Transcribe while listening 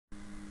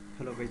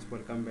Hello guys,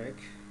 welcome back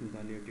in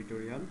the new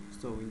tutorial.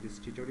 So in this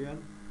tutorial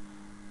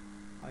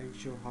I'll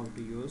show how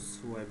to use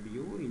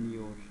WebView in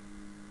your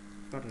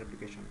Flutter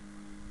application.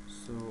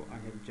 So I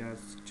have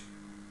just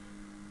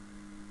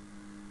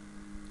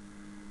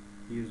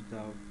used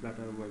the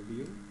Flutter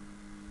WebView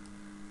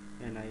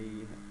and I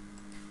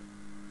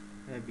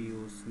have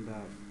used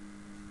the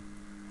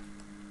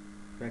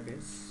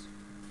package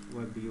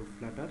WebView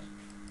Flutter.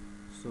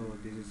 So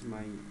this is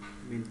my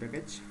main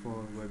package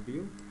for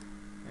WebView,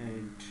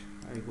 and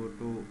I go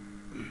to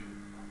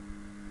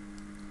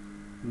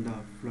the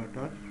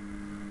Flutter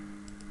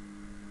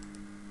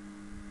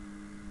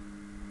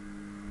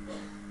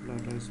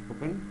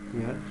spoken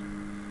here.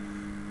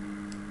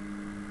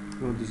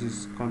 So this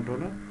is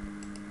controller.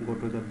 Go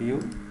to the view.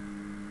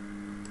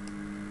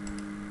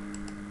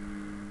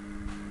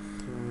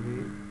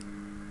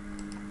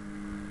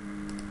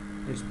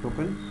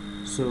 Spoken.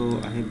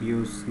 So I have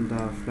used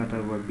the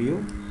Flutter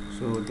WebView.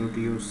 So don't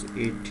use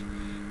it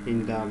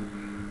in the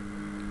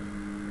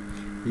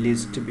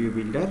list view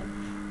builder.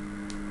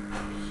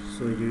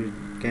 So you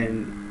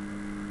can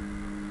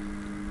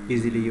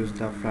easily use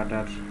the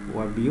Flutter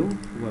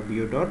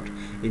WebView dot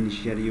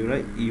initial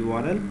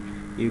URL.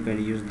 You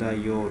can use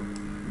your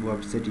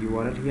website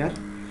URL here,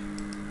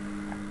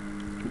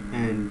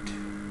 and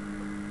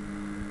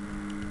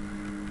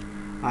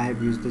I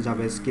have used the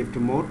JavaScript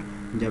mode.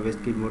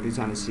 JavaScript mode is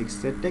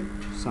unrestricted.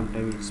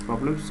 Sometimes it's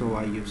problem, so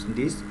I use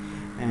this.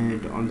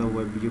 And on the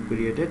WebView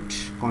created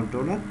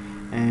controller,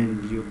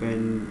 and you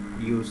can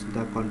use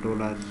the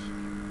controller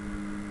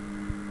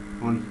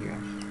on here.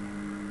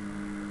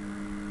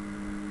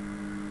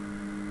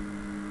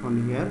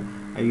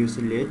 I use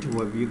late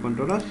WebView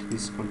controller.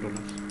 This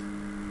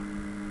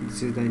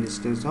is the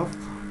instance of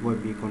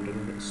WebView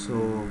controller.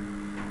 So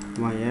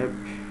my app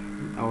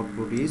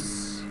output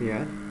is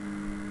here.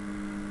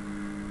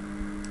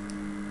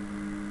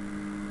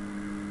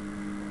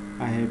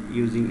 I have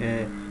using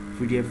a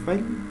PDF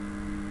file.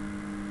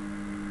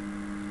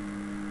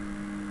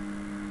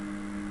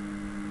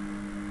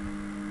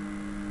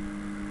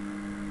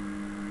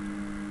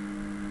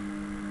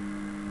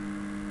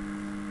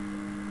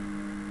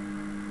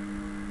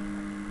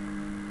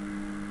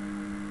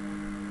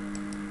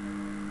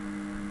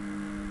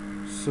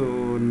 So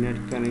net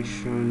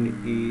connection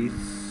is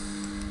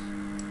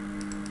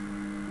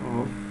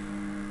off,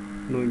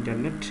 no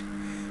internet.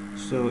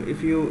 So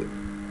if you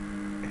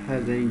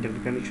have the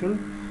internet connection,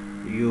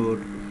 your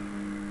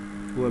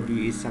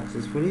WebView is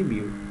successfully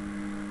viewed.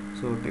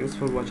 So thanks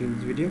for watching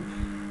this video.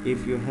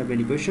 If you have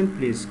any question,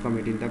 please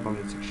comment in the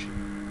comment section.